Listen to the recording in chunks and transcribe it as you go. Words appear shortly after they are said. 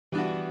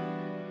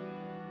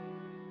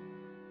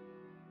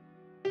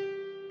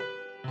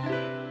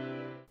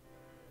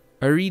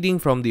A reading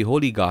from the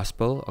Holy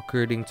Gospel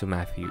according to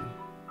Matthew.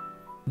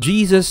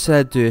 Jesus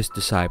said to his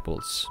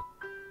disciples,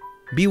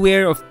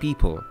 "Beware of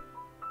people,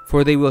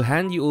 for they will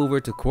hand you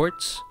over to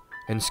courts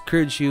and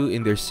scourge you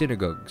in their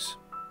synagogues.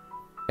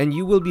 And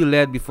you will be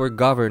led before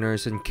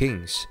governors and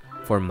kings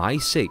for my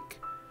sake,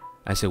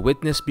 as a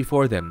witness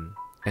before them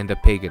and the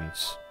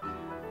pagans.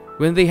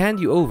 When they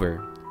hand you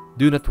over,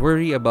 do not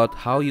worry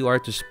about how you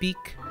are to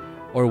speak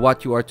or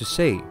what you are to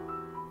say.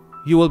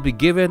 You will be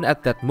given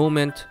at that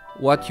moment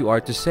what you are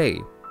to say.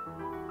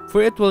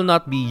 For it will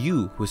not be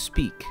you who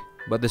speak,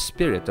 but the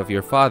Spirit of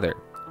your Father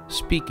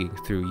speaking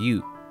through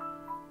you.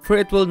 For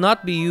it will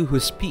not be you who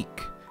speak,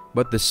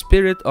 but the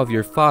Spirit of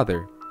your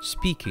Father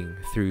speaking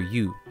through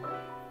you.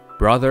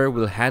 Brother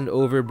will hand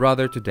over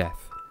brother to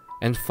death,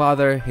 and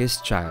father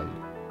his child.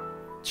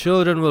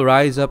 Children will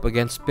rise up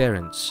against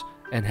parents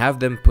and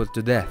have them put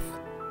to death.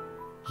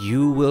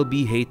 You will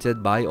be hated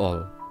by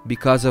all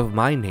because of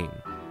my name,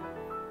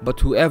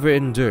 but whoever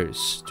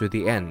endures to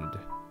the end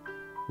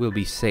will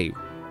be saved."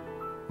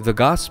 The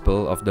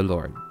Gospel of the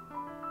Lord.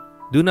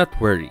 Do not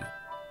worry.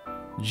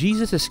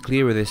 Jesus is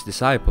clear with his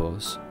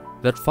disciples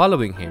that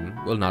following him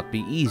will not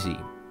be easy.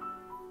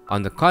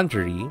 On the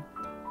contrary,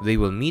 they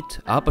will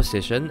meet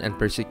opposition and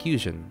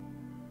persecution.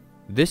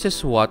 This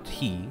is what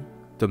he,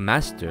 the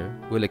Master,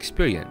 will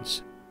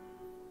experience.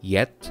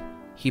 Yet,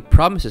 he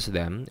promises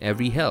them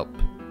every help,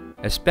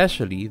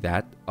 especially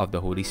that of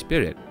the Holy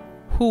Spirit,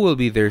 who will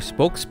be their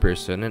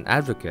spokesperson and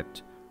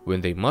advocate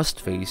when they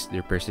must face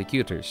their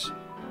persecutors.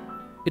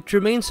 It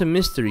remains a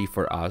mystery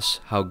for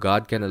us how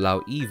God can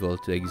allow evil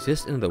to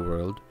exist in the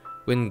world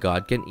when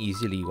God can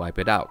easily wipe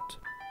it out.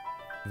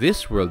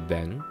 This world,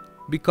 then,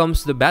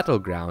 becomes the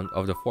battleground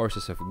of the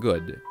forces of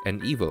good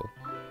and evil.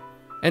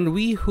 And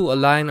we who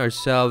align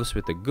ourselves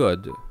with the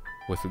good,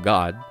 with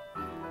God,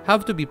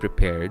 have to be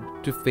prepared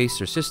to face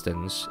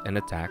resistance and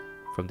attack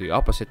from the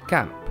opposite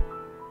camp.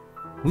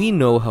 We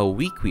know how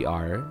weak we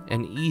are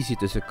and easy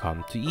to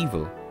succumb to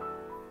evil.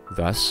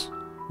 Thus,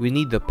 we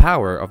need the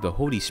power of the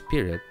Holy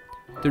Spirit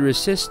to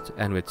resist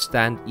and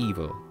withstand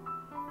evil.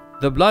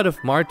 The blood of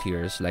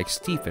martyrs like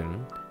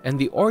Stephen and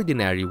the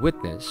ordinary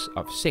witness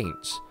of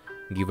saints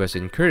give us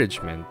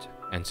encouragement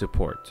and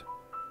support.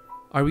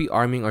 Are we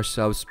arming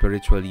ourselves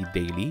spiritually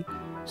daily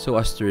so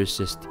as to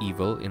resist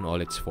evil in all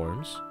its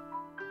forms?